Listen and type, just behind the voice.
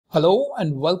Hello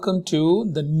and welcome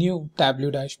to the new Tableau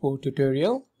dashboard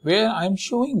tutorial where I'm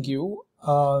showing you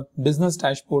a business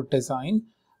dashboard design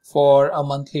for a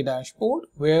monthly dashboard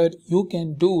where you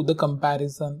can do the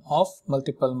comparison of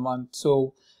multiple months.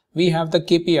 So we have the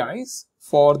KPIs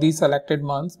for the selected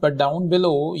months, but down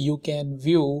below you can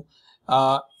view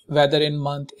whether in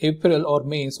month April or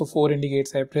May. So 4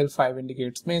 indicates April, 5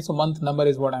 indicates May. So month number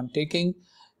is what I'm taking,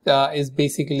 is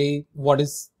basically what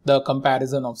is the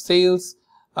comparison of sales.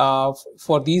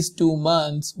 For these 2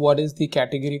 months, what is the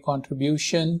category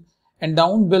contribution, and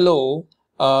down below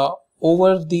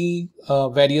over the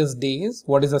various days,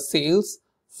 what is the sales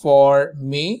for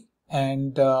May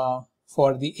and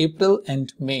for the April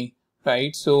and May,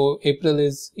 right? So April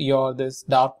is your this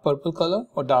dark purple color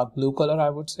or dark blue color, I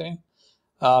would say,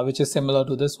 which is similar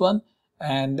to this one.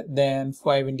 And then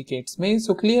 5 indicates May.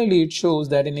 So clearly it shows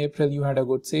that in April you had a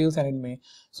good sales and in May.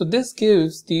 So this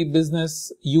gives the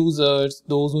business users,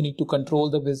 those who need to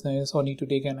control the business or need to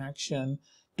take an action,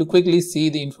 to quickly see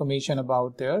the information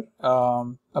about their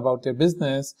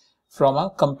business from a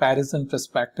comparison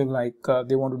perspective, like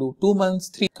they want to do 2 months,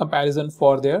 3 comparison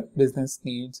for their business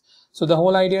needs. So the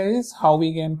whole idea is how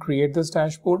we can create this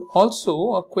dashboard.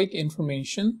 Also a quick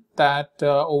information that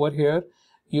over here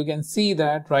you can see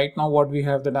that right now what we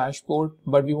have the dashboard,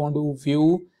 but we want to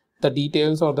view the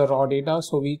details or the raw data.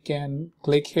 So we can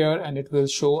click here and it will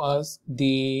show us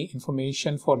the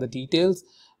information for the details.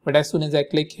 But as soon as I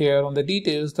click here on the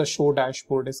details, the show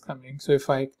dashboard is coming. So if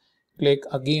I click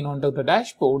again onto the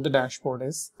dashboard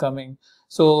is coming.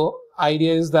 So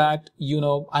idea is that,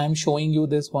 I am showing you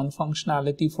this one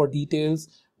functionality for details,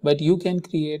 but you can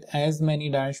create as many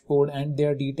dashboard and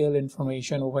their detailed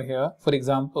information over here. For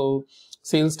example,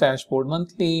 sales dashboard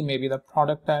monthly, maybe the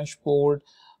product dashboard,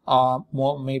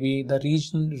 maybe the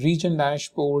region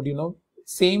dashboard,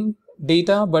 same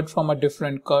data but from a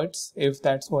different cuts, if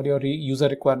that's what your user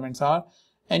requirements are,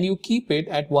 and you keep it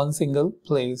at one single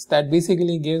place. That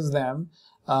basically gives them,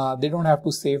 they don't have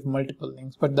to save multiple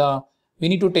links, but we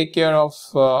need to take care of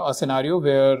a scenario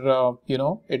where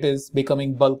it is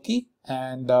becoming bulky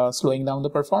and slowing down the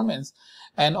performance.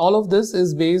 And all of this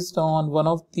is based on one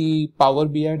of the Power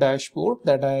BI dashboard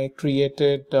that I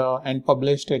created and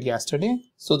published it yesterday.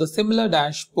 So the similar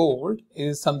dashboard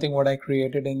is something what I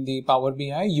created in the Power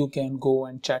BI. You can go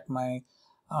and check my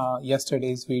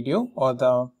yesterday's video or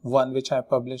the one which I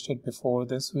published it before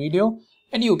this video,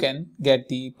 and you can get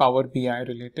the Power BI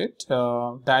related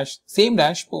same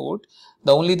dashboard.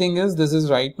 The only thing is, this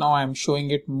is right now I'm showing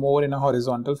it more in a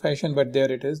horizontal fashion, but there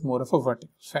it is more of a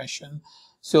vertical fashion.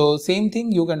 So same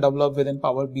thing you can develop within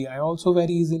Power BI also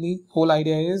very easily. Whole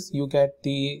idea is you get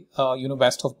the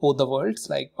best of both the worlds,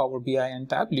 like Power BI and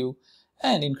Tableau,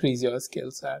 and increase your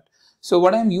skill set. So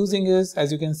what I'm using is,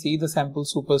 as you can see, the sample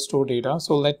superstore data.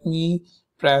 So let me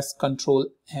press Ctrl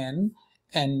N,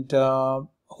 and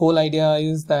whole idea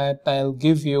is that I'll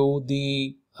give you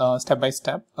the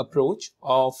step-by-step approach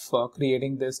of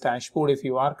creating this dashboard. If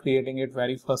you are creating it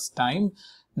very first time,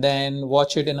 then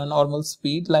watch it in a normal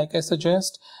speed like I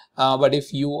suggest. But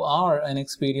if you are an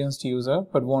experienced user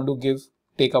but want to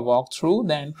take a walkthrough,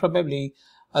 then probably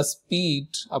a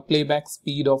playback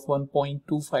speed of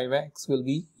 1.25x will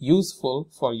be useful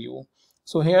for you.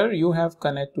 So here you have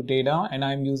connect to data, and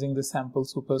I'm using the sample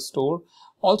superstore.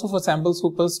 Also for sample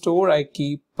superstore, I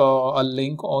keep a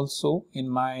link also in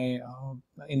my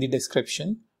in the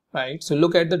description, right? So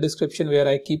look at the description where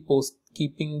I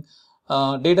keeping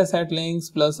dataset links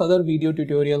plus other video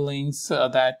tutorial links.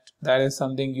 That is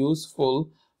something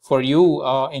useful for you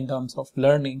in terms of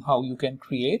learning how you can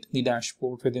create the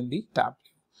dashboard within the Tableau.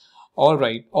 All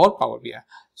right, or Power BI.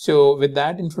 So with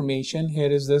that information, here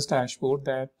is this dashboard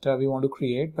that we want to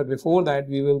create. But before that,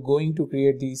 we will going to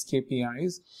create these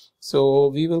KPIs. So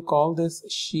we will call this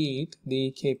sheet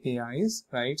the KPIs,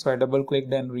 right? So I double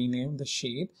clicked and rename the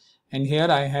sheet. And here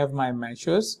I have my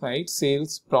measures, right?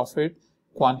 Sales, profit,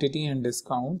 quantity, and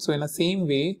discount. So in the same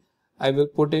way, I will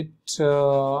put it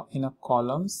in a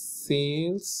column: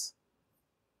 sales,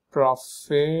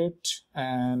 profit,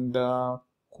 and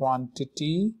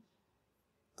quantity.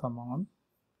 Come on.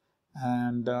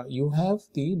 And you have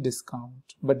the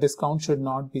discount, but discount should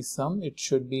not be sum, it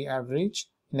should be average.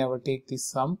 Never take the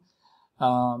sum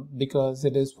because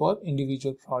it is for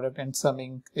individual product, and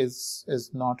summing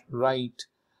is not right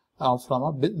from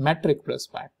a metric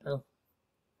perspective.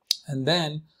 And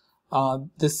then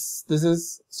this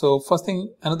is, so first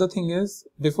thing, another thing is,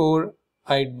 before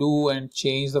I do and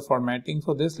change the formatting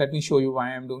for this, let me show you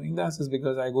why I'm doing this. Is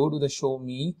because I go to the show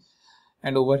me,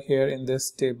 and over here in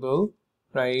this table,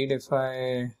 right, if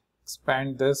I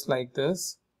expand this like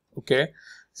this, okay,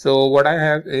 So what I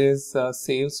have is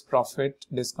sales, profit,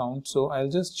 discount. So I'll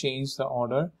just change the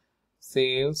order.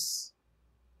 Sales,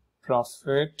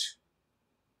 profit,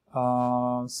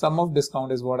 sum of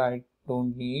discount is what I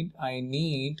don't need. I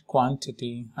need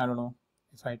quantity. I don't know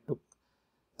if I took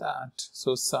that.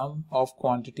 So sum of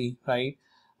quantity, right?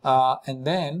 And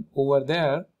then over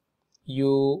there,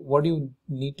 what you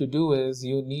need to do is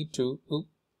you need to,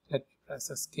 let me press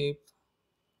escape.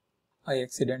 I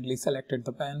accidentally selected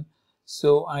the pen.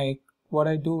 So what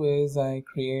I do is I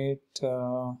create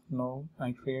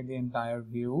I create the entire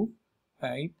view,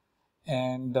 right?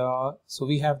 And so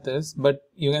we have this, but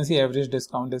you can see average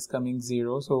discount is coming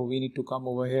 0. So we need to come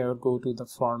over here, go to the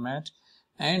format,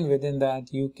 and within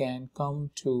that you can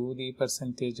come to the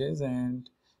percentages, and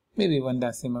maybe 1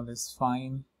 decimal is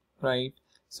fine, right?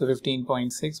 So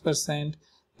 15.6%.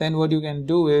 Then what you can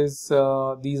do is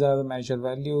these are the measure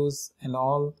values and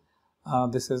all.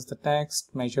 This is the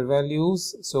text measure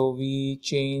values. So we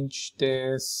change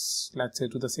this, let's say,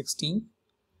 to the 16.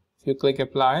 If you click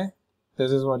apply,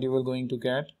 this is what you are going to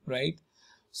get, right?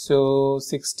 So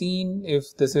 16,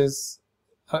 if this is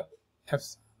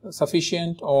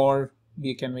sufficient, or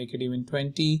we can make it even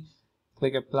 20.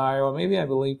 Click apply, or maybe I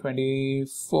believe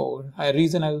 24. The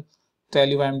reason I'll tell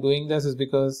you why I'm doing this is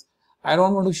because I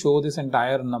don't want to show this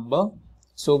entire number.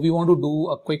 So we want to do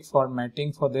a quick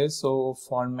formatting for this. So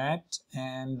format,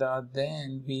 and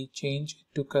then we change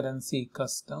it to currency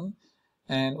custom,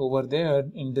 and over there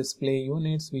in display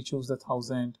units we choose the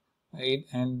 1000, right?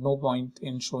 And no point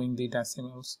in showing the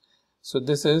decimals. So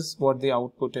this is what the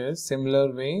output is.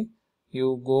 Similar way,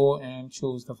 you go and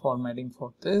choose the formatting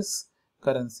for this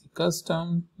currency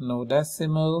custom, no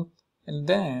decimal, and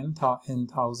then in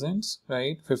thousands,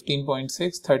 right? 15.6,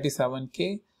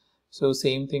 37K. So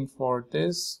same thing for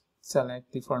this.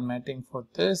 Select the formatting for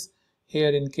this. Here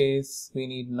in case we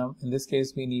need in this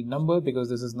case we need number, because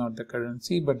this is not the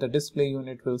currency, but the display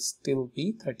unit will still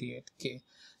be 38K.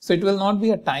 So it will not be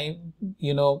a time,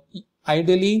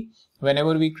 ideally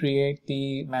whenever we create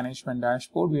the management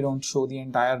dashboard, we don't show the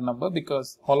entire number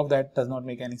because all of that does not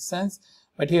make any sense.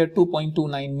 But here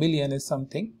 2.29 million is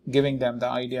something giving them the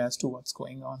idea as to what's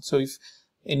going on. So if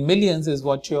in millions is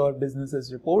what your business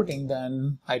is reporting,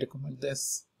 then I recommend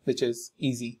this, which is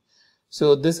easy.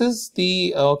 So this is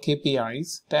the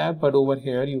KPIs tab, but over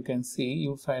here you can see,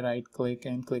 if I right click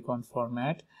and click on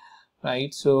format,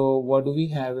 right? So what do we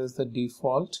have is the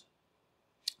default,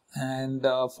 and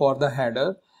for the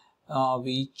header,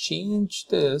 we change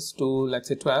this to, let's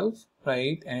say, 12,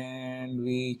 right? And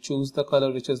we choose the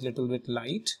color which is little bit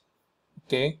light.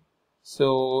 Okay,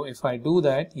 so if I do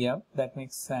that, yeah, that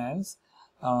makes sense.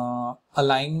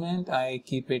 Alignment, I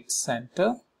keep it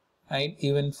center, right?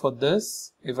 Even for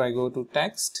this, if I go to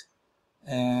text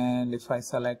and if I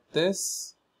select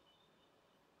this,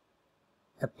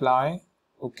 apply,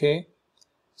 okay,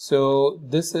 so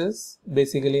this is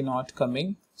basically not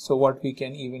coming. So what we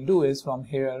can even do is from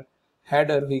here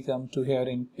header, we come to here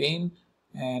in pane,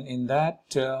 and in that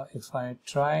if I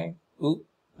try,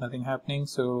 nothing happening.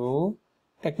 So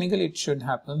technically it should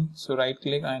happen. So right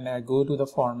click and I go to the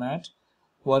format,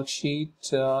 worksheet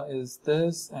is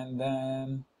this, and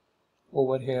then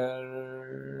over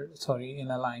here, sorry, in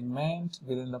alignment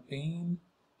within the pane,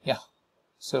 yeah,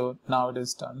 so now it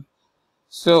is done.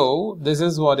 So this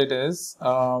is what it is,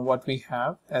 what we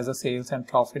have as a sales and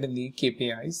profit in the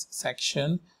KPIs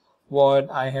section. What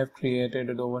I have created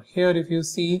it over here, if you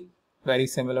see, very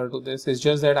similar to this. It's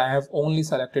just that I have only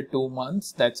selected 2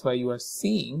 months. That's why you are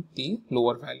seeing the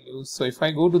lower values. So if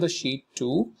I go to the sheet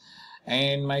 2,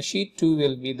 and my sheet 2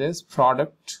 will be this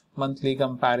product monthly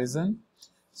comparison.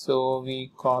 So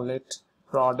we call it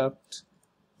product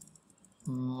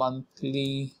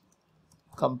monthly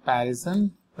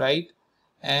comparison, right?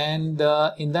 And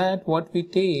in that, what we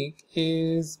take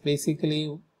is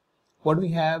basically what we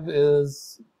have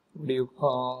is, what do you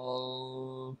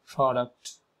call,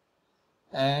 product,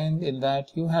 and in that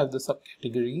you have the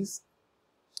subcategories.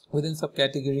 Within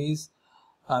subcategories,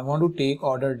 I want to take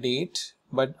order date,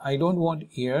 but I don't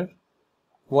want year.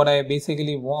 What I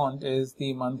basically want is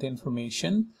the month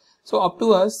information. So up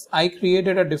to us, I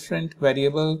created a different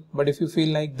variable, but if you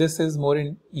feel like this is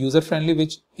more user friendly,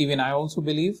 which even I also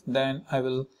believe, then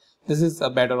this is a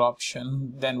better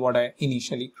option than what I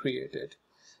initially created.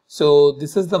 So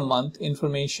this is the month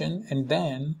information, and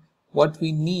then what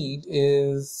we need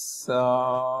is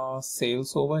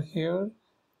sales over here,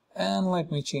 and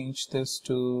let me change this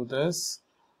to this.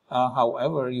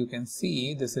 However, you can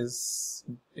see this is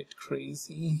a bit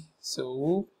crazy,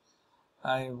 so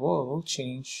I will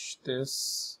change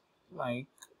this like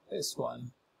this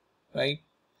one, right?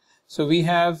 So we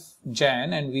have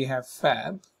Jan and we have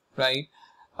Feb, right?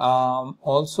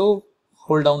 Also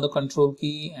hold down the control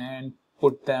key and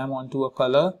put them onto a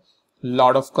color,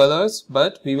 lot of colors,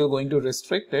 but we will going to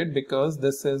restrict it because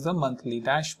this is a monthly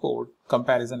dashboard,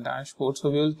 comparison dashboard. So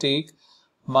we will take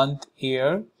month,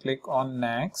 year, click on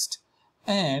next,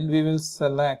 and we will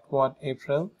select what,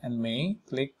 April and May,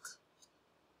 click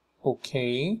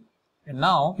OK, and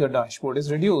now your dashboard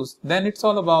is reduced. Then it's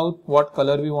all about what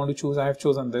color we want to choose. I have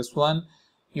chosen this one.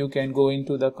 You can go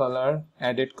into the color,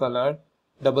 edit color,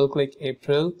 double click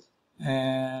April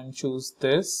and choose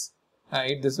this.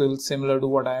 Right, this will similar to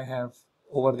what I have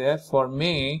over there. For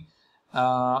May,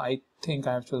 I think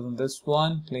I have chosen this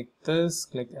one. Click this,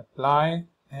 click apply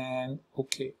and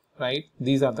OK. Right,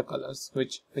 these are the colors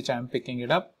which I am picking it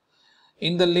up.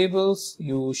 In the labels,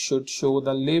 you should show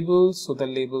the labels. So the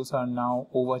labels are now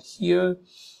over here,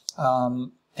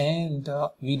 and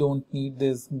we don't need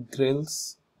these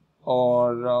grills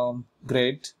or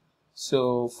grid.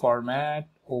 So format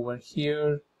over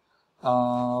here.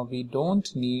 We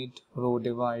don't need row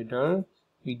divider.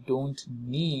 We don't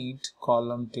need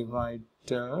column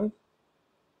divider,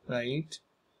 right?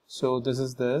 So this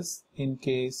is this. In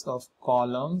case of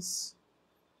columns,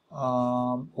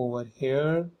 over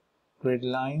here, grid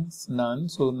lines, none.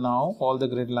 So now all the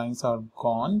grid lines are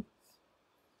gone,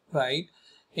 right?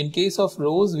 In case of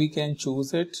rows, we can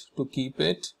choose it to keep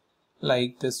it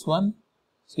like this one.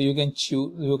 So you can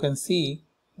choose, you can see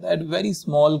that very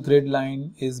small grid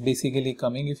line is basically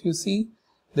coming. If you see,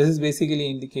 this is basically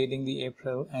indicating the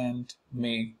April and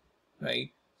May,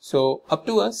 right? So up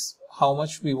to us how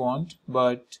much we want,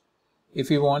 but if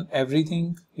we want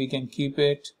everything, we can keep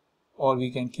it or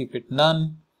we can keep it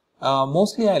none.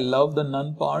 Mostly I love the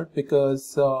none part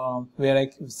because where I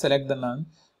select the none,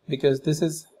 because this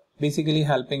is basically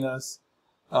helping us,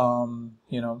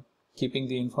 keeping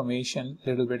the information a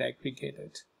little bit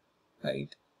aggregated,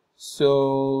 right?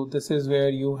 So this is where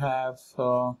you have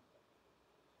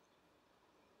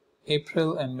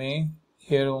April and May.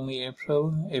 Here only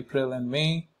April and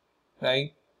May,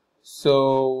 right?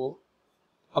 So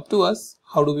up to us,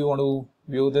 how do we want to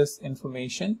view this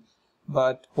information?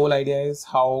 But whole idea is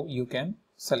how you can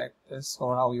select this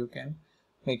or how you can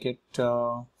make it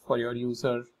for your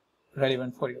user,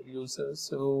 relevant for your users.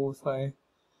 So if I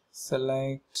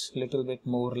select little bit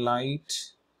more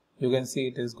light, you can see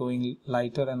it is going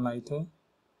lighter and lighter,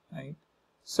 right?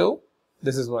 So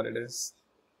this is what it is.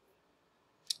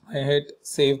 I hit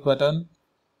save button.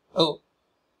 Oh,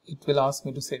 it will ask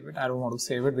me to save it. I don't want to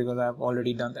save it because I have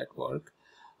already done that work.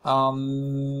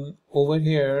 Over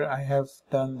here I have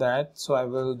done that, so I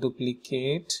will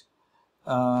duplicate,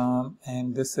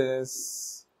 and this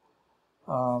is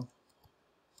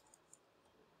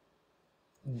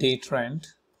day trend,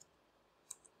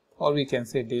 or we can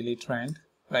say daily trend,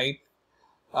 right?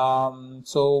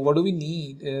 So what do we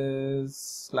need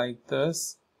is like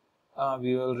this.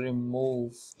 We will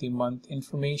remove the month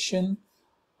information,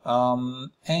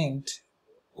 and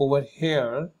over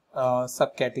here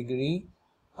subcategory,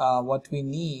 what we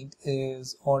need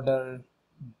is order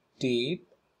date,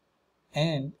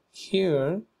 and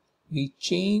here we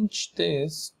change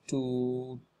this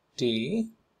to day,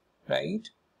 right?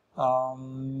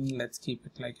 Let's keep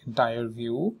it like entire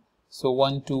view. So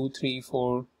 1, 2, 3,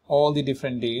 4, all the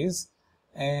different days,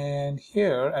 and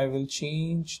here I will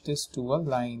change this to a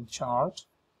line chart,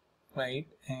 right?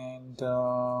 And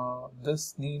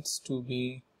this needs to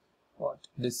be what,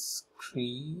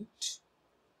 discrete.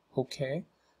 Okay,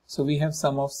 so we have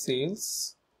sum of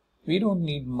sales. We don't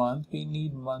need month, we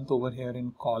need month over here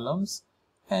in columns,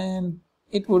 and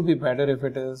it would be better if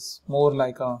it is more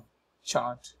like a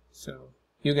chart. So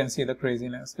you can see the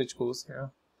craziness which goes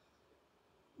here.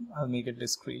 I'll make it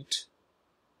discrete.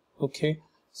 Okay,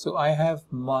 so I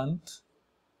have month,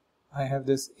 I have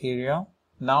this area.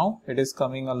 Now it is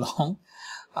coming along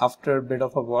after a bit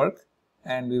of a work,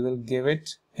 and we will give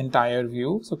it entire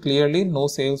view. So clearly no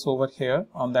sales over here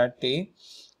on that day,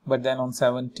 but then on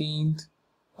 17th,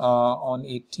 on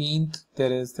 18th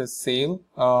there is the sale,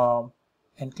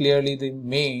 and clearly the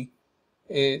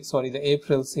the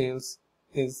April sales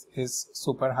is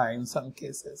super high in some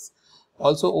cases.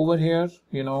 Also over here,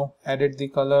 edit the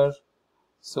color.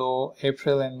 So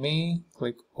April and May,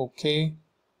 click OK,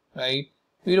 right?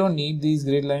 We don't need these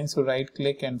grid lines, so right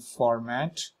click and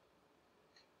format.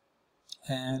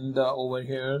 And over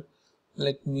here,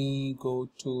 let me go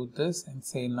to this and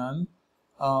say none.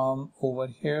 Over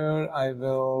here I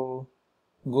will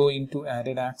go into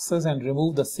added access and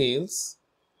remove the sales,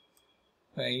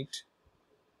 right?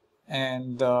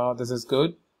 And this is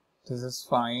good, this is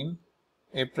fine.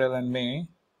 April and May,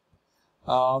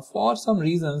 For some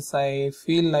reasons I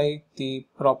feel like the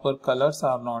proper colors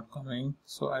are not coming,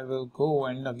 so I will go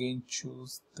and again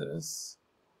choose this.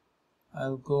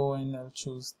 I'll go and I'll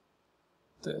choose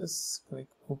this, click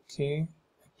OK,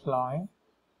 apply.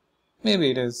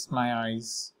 Maybe it is my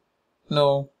eyes.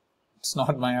 No, it's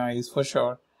not my eyes for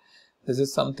sure. This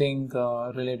is something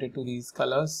related to these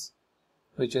colors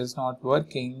which is not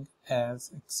working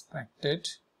as expected.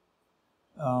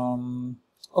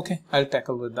 Okay, I'll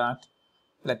tackle with that.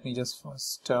 Let me just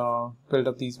first build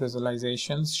up these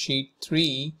visualizations. Sheet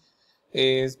 3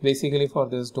 is basically for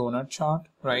this donut chart,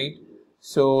 right?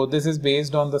 So this is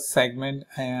based on the segment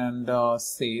and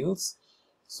sales.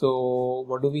 So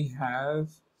what do we have?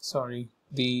 Sorry,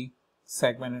 the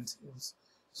segment and sales.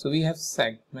 So we have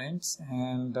segments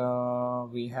and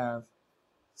we have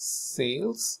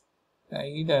sales,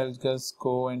 right? I'll just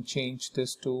go and change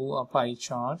this to a pie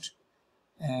chart.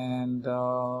 And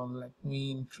let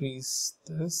me increase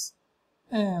this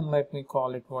and let me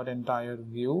call it what, entire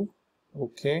view.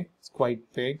 Okay, it's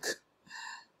quite big,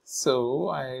 so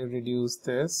I reduce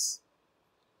this.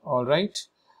 All right,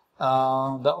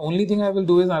 the only thing I will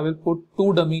do is I will put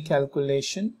two dummy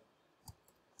calculation,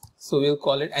 so we'll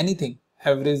call it anything,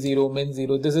 average 0, min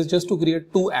 0. This is just to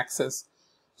create two axes.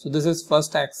 So this is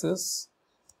first axis,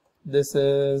 this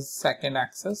is second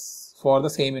axis for the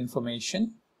same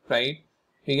information, right?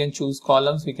 We can choose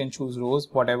columns, we can choose rows,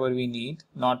 whatever we need,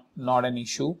 not an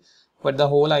issue. But the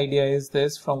whole idea is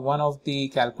this: from one of the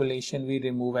calculation we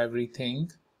remove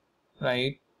everything,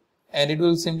 right? And it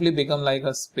will simply become like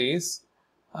a space.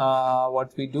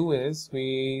 What we do is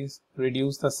we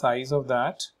reduce the size of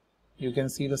that. You can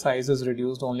see the size is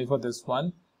reduced only for this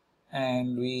one,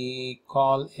 and we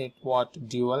call it what,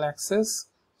 dual axis.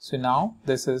 So now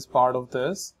this is part of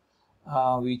this.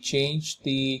 We change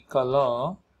the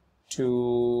color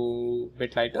to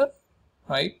bit lighter,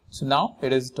 right? So now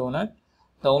it is donut.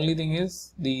 The only thing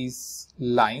is these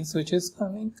lines which is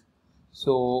coming.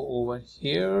 So over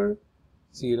here,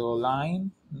 0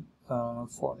 line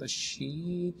for the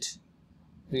sheet,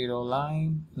 0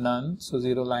 line, none. So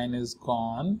 0 line is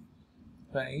gone,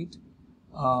 right?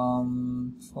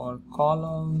 For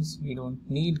columns we don't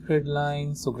need grid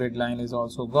line, so grid line is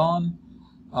also gone.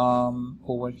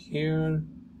 Over here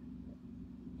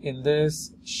in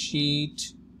this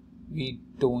sheet we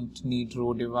don't need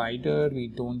row divider, we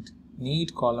don't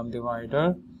need column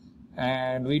divider,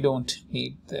 and we don't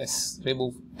need this.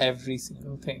 Remove every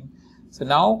single thing. So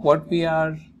now what we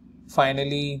are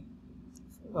finally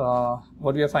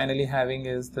having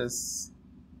is this.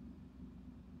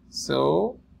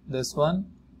 So this one,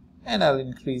 and I'll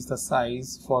increase the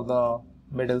size for the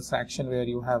middle section where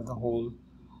you have the whole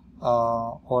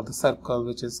or the circle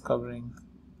which is covering.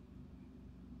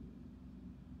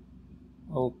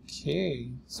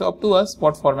 Okay, so up to us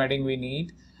what formatting we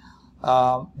need.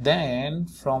 Then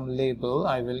from label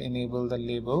I will enable the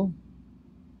label,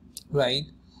 right?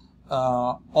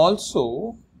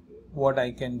 Also what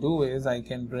I can do is I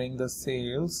can bring the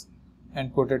sales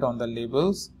and put it on the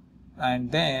labels, and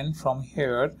then from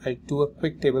here I do a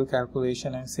quick table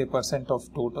calculation and say percent of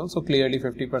total. So clearly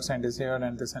 50% is here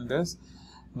and this,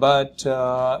 but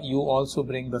you also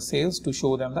bring the sales to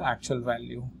show them the actual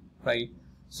value, right?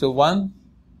 So one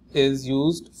is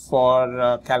used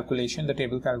for calculation, the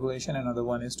table calculation, another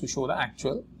one is to show the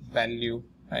actual value,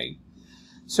 right?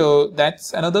 So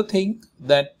that's another thing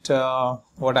that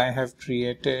what I have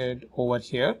created over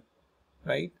here,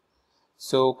 right?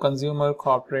 So consumer,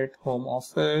 corporate, home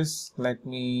office, let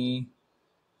me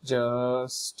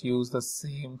just use the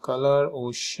same color,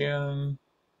 ocean,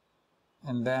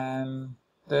 and then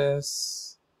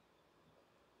this,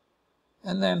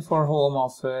 and then for home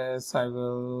office I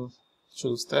will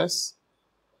choose this,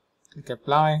 click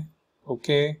apply.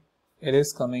 Okay, it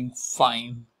is coming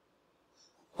fine.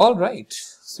 All right,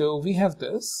 so we have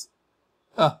this.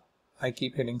 I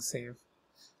keep hitting save.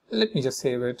 Let me just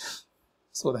save it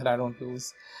so that I don't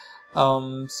lose.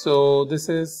 So this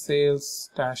is sales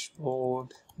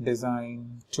dashboard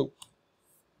design 2.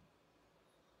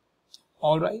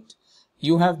 All right,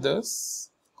 you have this,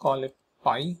 call it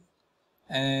pie,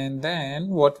 and then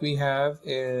what we have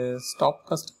is top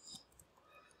customer,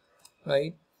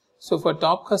 right? So for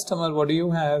top customer, what do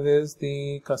you have is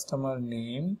the customer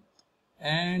name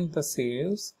and the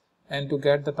sales, and to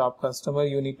get the top customer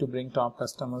you need to bring top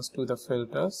customers to the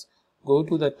filters. Go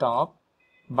to the top,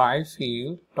 by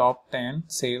field, top 10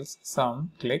 sales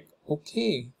sum, click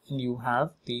OK, and you have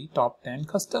the top 10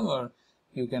 customer.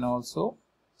 You can also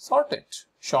sort it.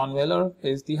 Sean Weller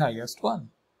is the highest one,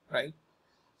 right?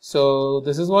 So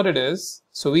this is what it is.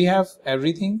 So we have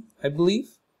everything, I believe,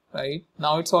 right?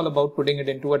 Now it's all about putting it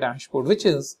into a dashboard, which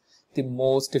is the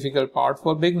most difficult part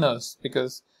for beginners,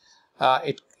 because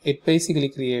it basically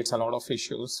creates a lot of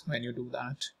issues when you do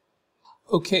that.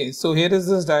 Okay, so here is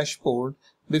this dashboard.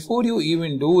 Before you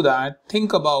even do that,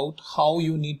 think about how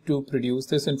you need to produce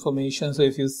this information. So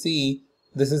if you see,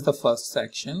 this is the first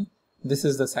section, this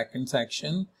is the second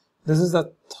section, this is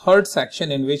the third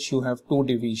section in which you have two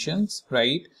divisions,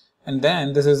 right? And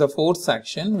then this is the fourth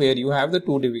section where you have the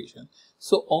two divisions.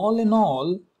 So all in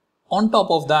all, on top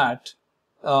of that,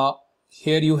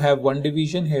 here you have one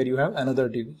division, here you have another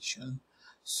division.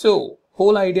 So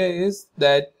whole idea is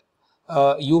that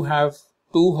you have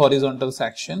two horizontal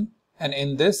section, and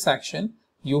in this section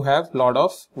you have lot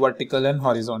of vertical and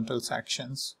horizontal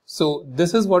sections. So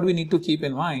this is what we need to keep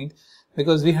in mind,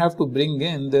 because we have to bring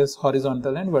in this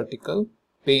horizontal and vertical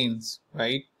panes,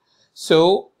 right?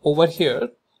 So over here,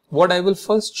 what I will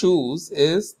first choose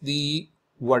is the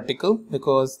vertical,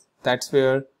 because that's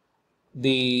where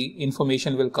the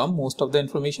information will come, most of the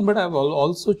information. But I will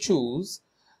also choose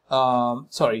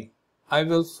I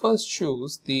will first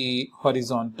choose the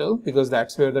horizontal, because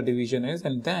that's where the division is,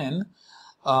 and then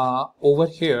over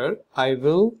here I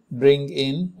will bring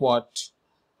in what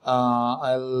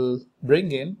I'll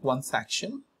bring in one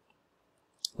section,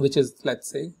 which is, let's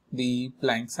say, the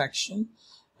blank section,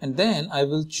 and then I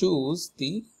will choose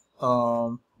the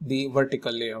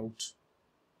vertical layout.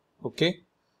 Okay,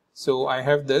 so I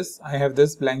have this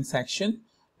blank section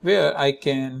where I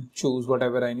can choose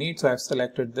whatever I need. So I've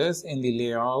selected this. In the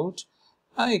layout,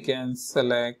 I can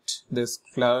select this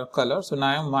color. So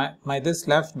now my this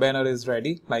left banner is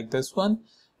ready, like this one,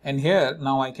 and here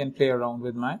now I can play around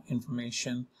with my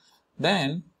information.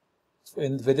 Then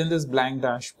within this blank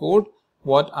dashboard,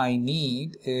 what I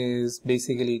need is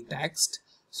basically text.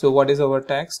 So what is our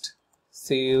text?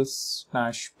 Sales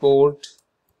dashboard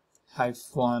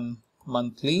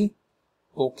 -monthly.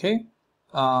 Okay,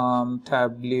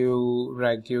 Tableau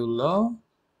regular,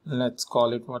 let's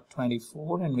call it what,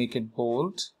 24, and make it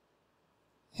bold,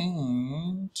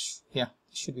 and yeah,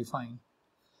 it should be fine.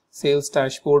 Sales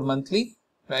dashboard monthly,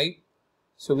 right?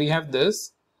 So we have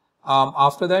this.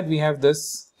 After that we have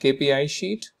this KPI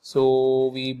sheet, so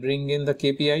we bring in the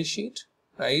KPI sheet,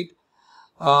 right?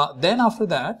 Then after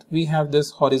that we have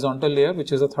this horizontal layer,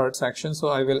 which is the third section. So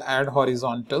I will add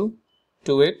horizontal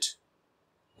to it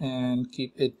and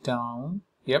keep it down,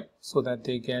 yep, so that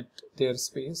they get their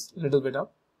space a little bit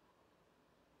up,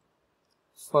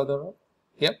 further up,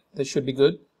 yep, that should be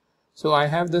good. So I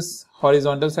have this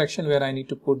horizontal section where I need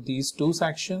to put these two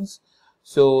sections.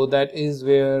 So that is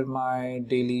where my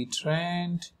daily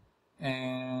trend,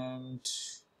 and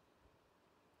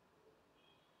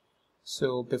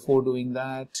so before doing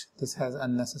that, this has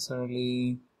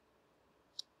unnecessarily,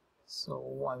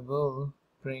 so I will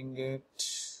bring it,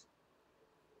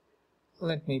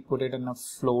 let me put it in a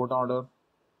float order,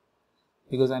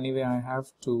 because anyway I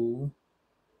have to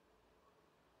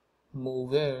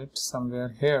move it somewhere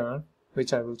here,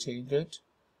 which I will change it,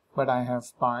 but I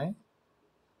have pi,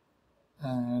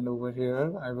 and over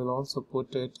here I will also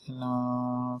put it in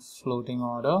a floating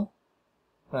order,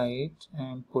 right,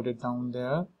 and put it down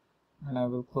there, and I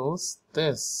will close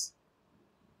this.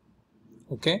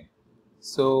 Okay,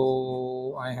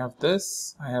 so I have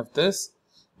this,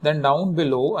 then down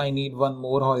below I need one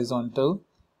more horizontal,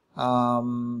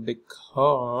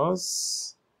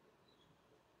 because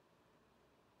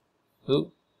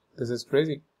this is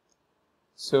crazy.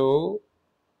 So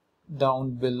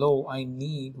down below I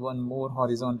need one more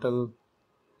horizontal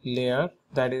layer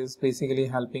that is basically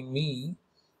helping me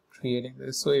creating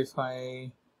this. So if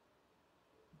I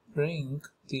bring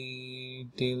the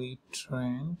daily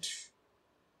trend,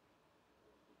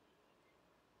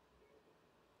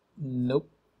 nope,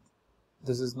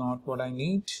 this is not what I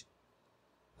need,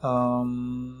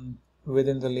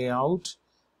 within the layout,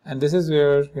 and this is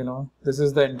where, you know, this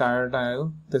is the entire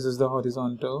tile, this is the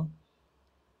horizontal,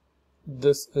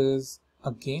 this is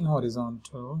again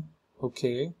horizontal.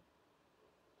 Okay,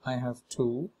 I have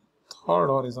two, third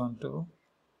horizontal,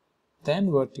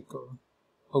 then vertical.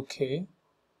 Okay,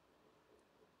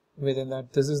 within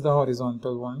that, this is the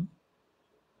horizontal one,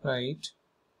 right?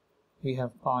 We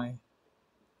have pi.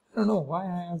 I don't know why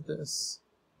I have this.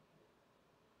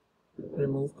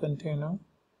 Remove container,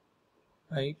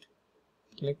 right?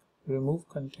 Click remove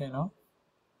container.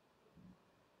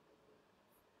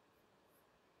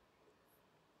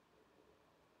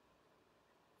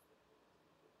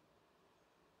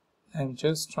 I'm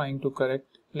just trying to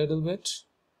correct a little bit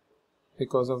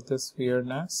because of this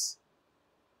weirdness.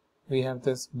 We have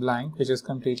this blank which is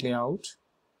completely out,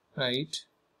 right?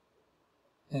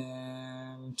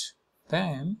 And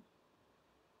then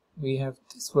we have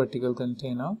this vertical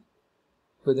container.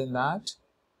 Within that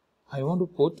I want to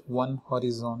put one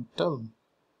horizontal.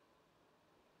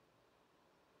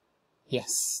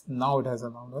 Yes, now it has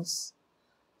allowed us.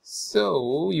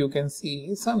 So you can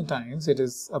see sometimes it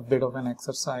is a bit of an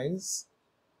exercise.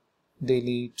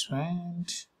 Daily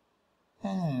trend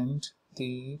and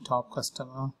the top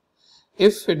customer.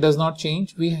 If it does not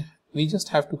change, we just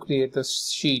have to create the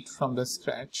sheet from the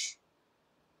scratch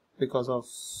because of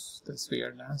this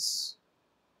weirdness.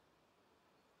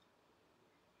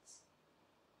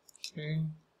 Okay,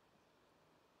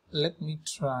 let me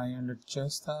try and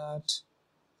adjust that.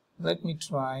 Let me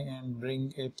try and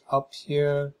bring it up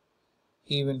here.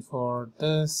 Even for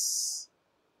this,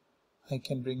 I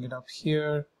can bring it up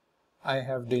here. I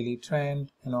have daily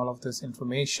trend and all of this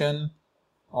information.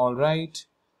 All right,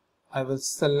 I will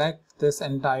select this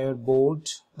entire board,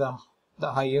 the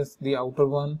highest, the outer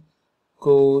one.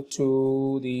 Go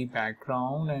to the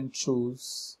background and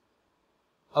choose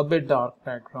a bit dark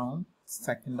background,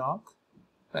 second dark,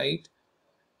 right?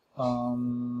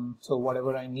 So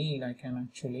whatever I need, I can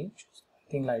actually choose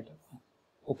something lighter.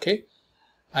 Okay,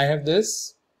 I have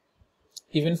this.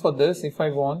 Even for this, if I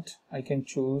want, I can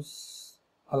choose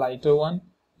a lighter one,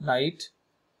 light.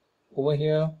 Over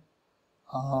here,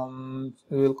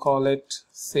 we will call it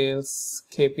sales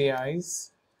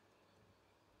KPIs.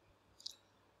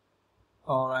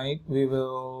 All right, we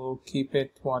will keep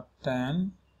it what,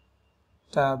 10.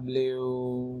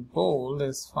 Tableau bold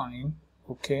is fine.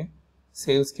 Okay,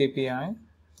 sales KPI.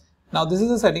 Now this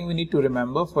is a setting we need to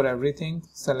remember for everything.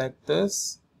 Select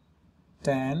this,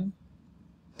 10,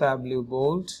 Tableau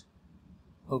bold.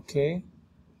 Okay,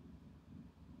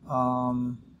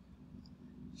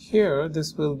 here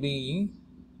this will be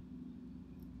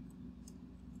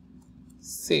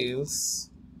sales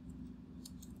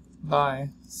by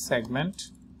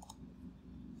segment.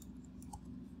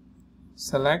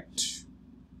 Select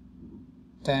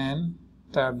 10,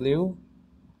 Tableau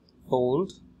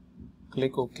bold,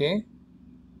 click OK,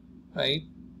 right?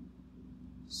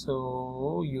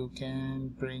 So you can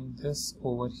bring this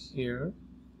over here,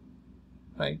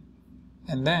 right?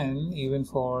 And then even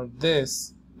for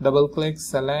this, double click,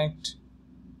 select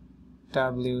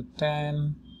Tableau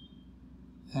 10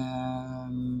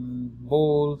 and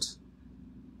bold,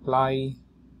 apply,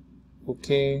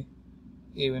 OK.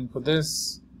 Even for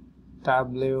this,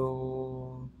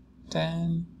 Tableau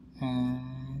 10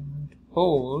 and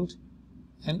bold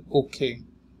and OK.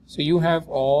 So you have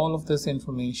all of this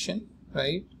information,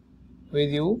 right,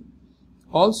 with you.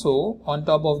 Also on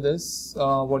top of this,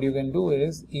 what you can do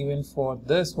is, even for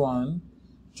this one,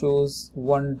 choose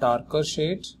one darker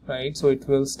shade, right? So it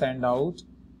will stand out.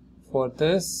 For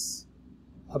this,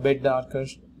 a bit darker,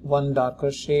 one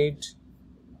darker shade,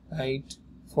 right?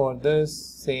 For this,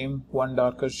 same, one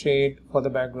darker shade for the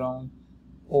background.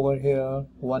 Over here,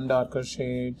 one darker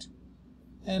shade,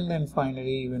 and then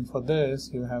finally even for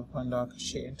this you have one darker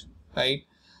shade, right?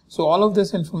 So all of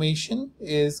this information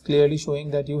is clearly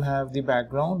showing that you have the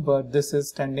background, but this is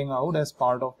standing out as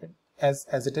part of it, as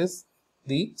it is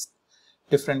the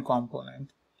different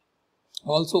component.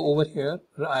 Also over here,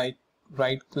 right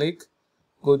click,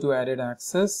 go to added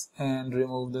access and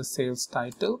remove the sales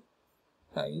title,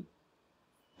 right?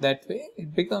 That way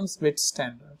it becomes bit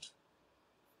standard,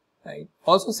 right?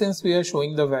 Also, since we are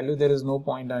showing the value, there is no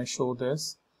point I show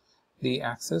this the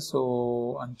access,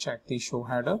 so uncheck the show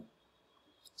header,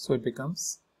 so it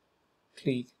becomes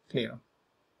clear,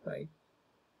 right?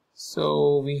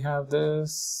 So we have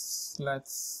this,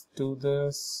 let's do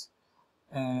this,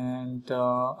 and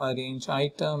arrange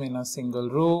item in a single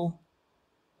row,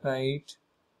 right?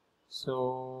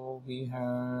 So we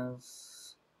have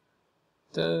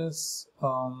this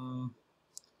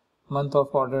month of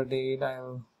order date.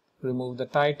 I'll remove the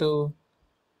title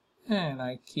and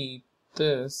I keep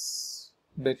this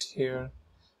bit here.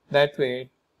 That way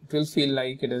it will feel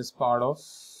like it is part of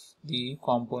the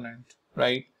component,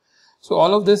 right? So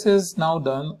all of this is now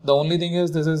done. The only thing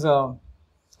is, this is a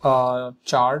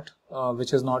chart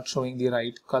which is not showing the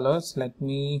right colors. Let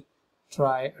me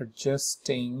try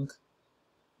adjusting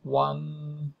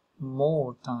one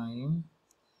more time.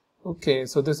 Okay,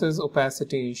 so this is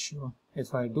opacity issue.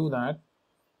 If I do that,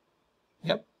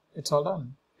 yep, it's all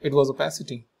done. It was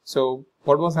opacity. So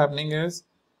what was happening is,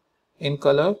 in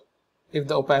color, if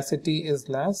the opacity is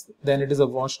less, then it is a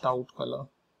washed out color.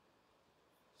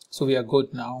 So we are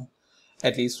good now,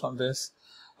 at least from this.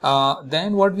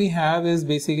 Then what we have is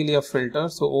basically a filter.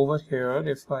 So over here,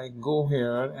 if I go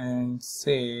here and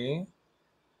say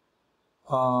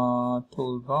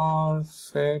toolbar,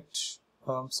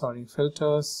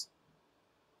 filters,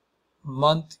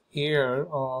 month, year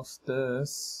of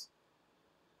this.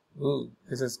 Ooh,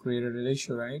 this has created an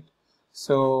issue, right?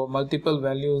 So multiple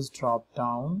values drop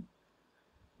down,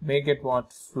 make it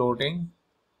what, floating,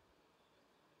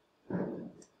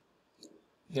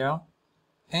 yeah,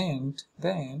 and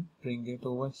then bring it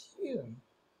over here,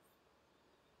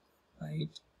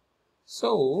 right?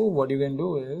 So what you can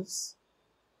do is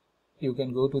you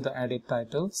can go to the edit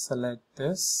title, select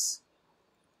this,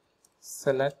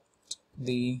 select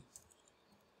the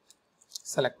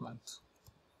select month,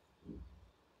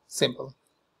 simple.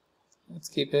 Let's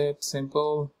keep it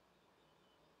simple,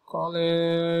 call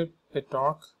it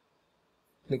BitTalk,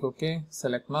 click OK,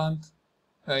 select month,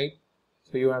 right?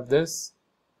 So you have this.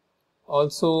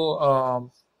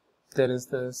 Also there is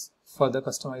this further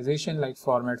customization like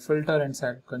format filter and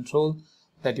set control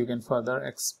that you can further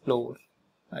explore,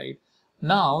 right?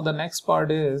 Now the next part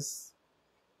is,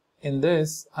 in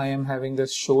this I am having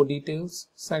this show details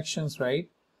sections, right?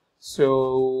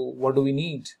 So what do we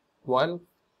need? Well,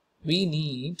 we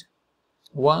need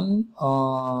one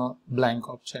blank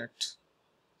object.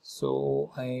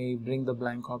 So I bring the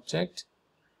blank object,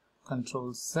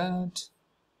 Control Z,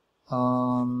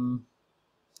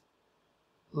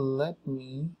 let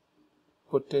me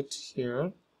put it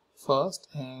here first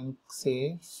and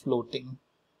say floating.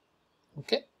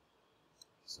 Okay,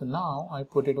 so now I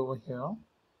put it over here,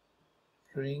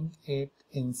 bring it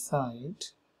inside,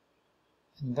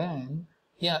 and then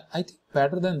yeah, I think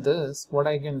better than this what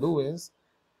I can do is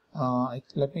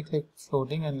let me click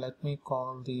floating and let me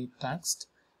call the text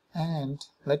and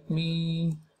let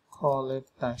me call it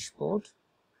dashboard.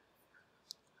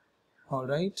 All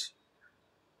right,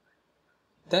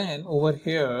 then over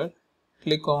here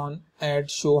click on add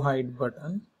show height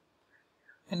button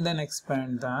and then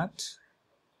expand that.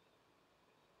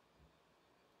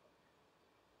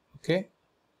 Okay,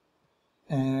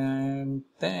 and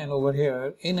then over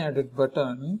here in edit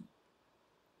button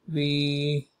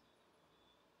we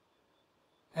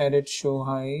edit show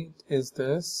height is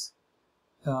this.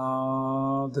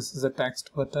 This is a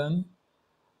text button.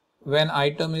 When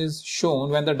item is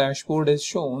shown, when the dashboard is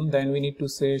shown, then we need to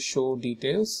say show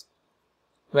details.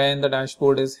 When the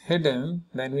dashboard is hidden,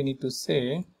 then we need to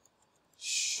say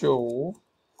show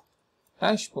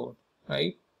dashboard,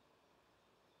 right?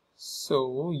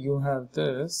 So you have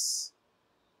this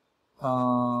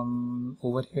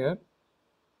over here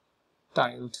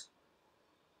tiled.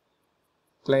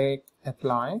 Click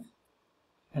apply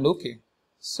and OK.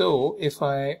 So if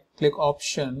I click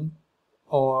option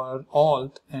or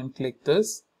alt and click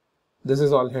this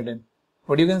is all hidden.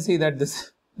 But you can see that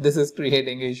this is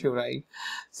creating issue, right?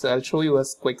 So I'll show you a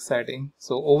quick setting.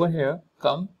 So over here,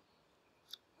 come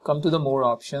to the more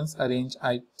options, arrange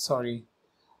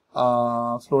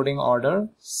floating order,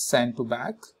 send to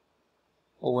back.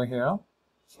 Over here,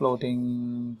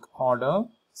 floating order,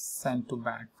 send to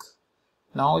back.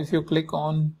 Now if you click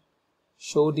on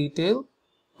show detail,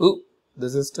 ooh,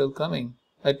 this is still coming.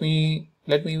 Let me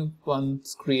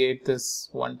once create this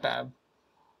one tab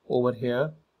over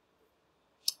here,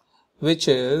 which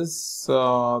is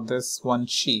this one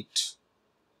sheet.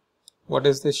 What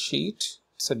is this sheet?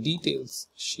 It's a details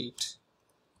sheet,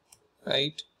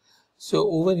 right? So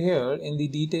over here in the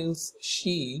details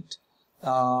sheet,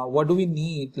 what do we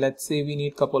need? Let's say we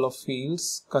need couple of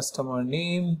fields: customer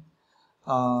name,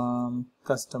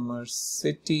 customer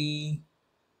city,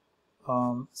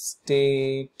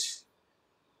 state,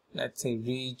 let's say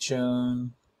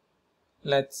region,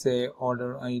 let's say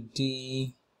order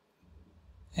ID,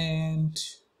 and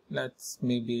let's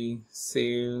maybe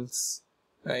sales,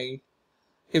 right?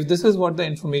 If this is what the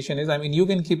information is, I mean, you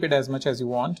can keep it as much as you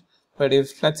want, but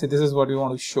if let's say this is what we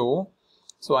want to show,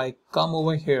 so I come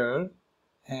over here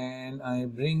and I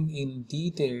bring in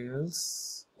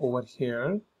details over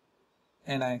here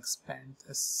and I expand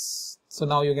this. So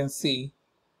now you can see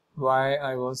why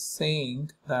I was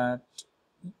saying that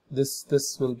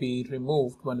this will be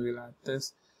removed when we'll add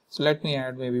this. So let me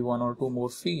add maybe one or two more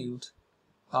fields.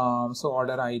 So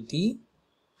order ID,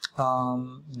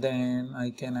 then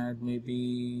I can add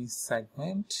maybe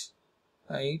segment,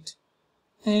 right?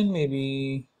 And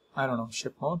maybe, I don't know,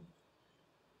 ship mode,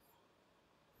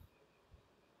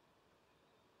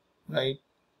 right?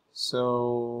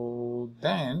 So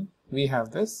then we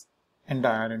have this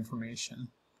entire information.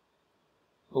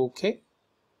 Okay,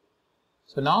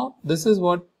 so now this is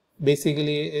what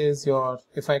basically is your,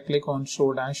 if I click on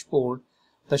show dashboard,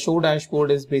 the show dashboard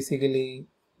is basically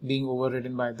being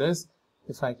overridden by this.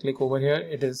 If I click over here,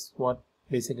 it is what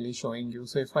basically showing you.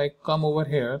 So if I come over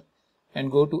here and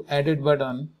go to edit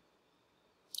button,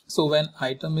 so when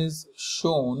item is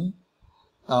shown,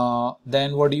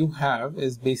 then what you have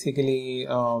is basically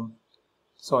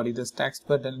this text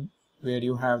button where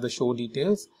you have the show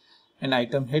details, and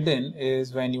item hidden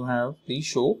is when you have the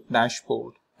show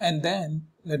dashboard. And then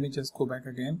let me just go back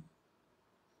again.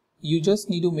 You just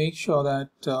need to make sure that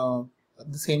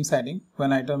the same setting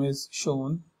when item is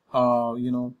shown,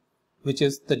 which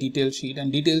is the detail sheet,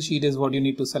 and detail sheet is what you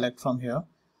need to select from here,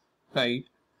 right?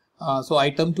 So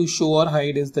item to show or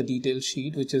hide is the detail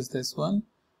sheet, which is this one.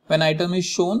 When item is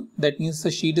shown, that means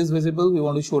the sheet is visible, we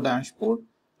want to show dashboard.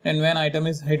 And when item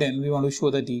is hidden, we want to show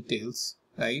the details,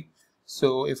 right?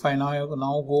 So if I now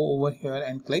go over here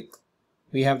and click,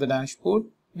 we have the dashboard,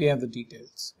 we have the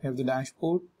details, we have the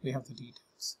dashboard, we have the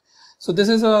details. So this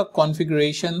is a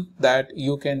configuration that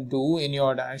you can do in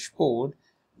your dashboard.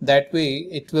 That way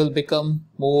it will become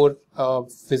more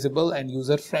visible and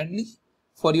user friendly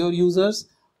for your users.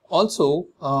 Also,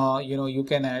 you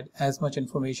can add as much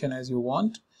information as you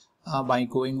want by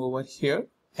going over here,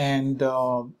 and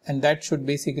that should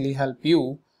basically help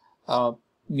you,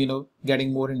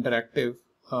 getting more interactive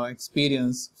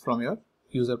experience from your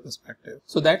user perspective.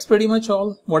 So that's pretty much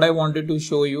all what I wanted to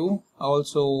show you.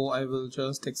 Also, I will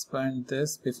just expand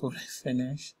this before I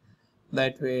finish.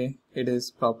 That way it is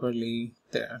properly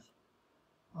there.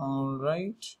 All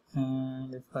right,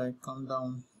 and if I come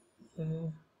down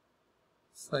here,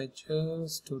 if I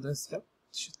just do this, yep,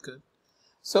 should good.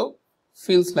 So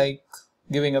feels like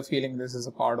giving a feeling this is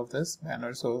a part of this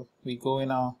banner. So we go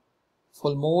in a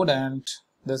full mode and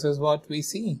this is what we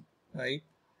see, right?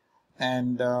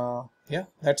 And yeah,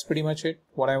 that's pretty much it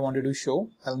what I wanted to show.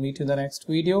 I'll meet you in the next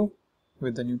video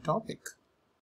with the new topic.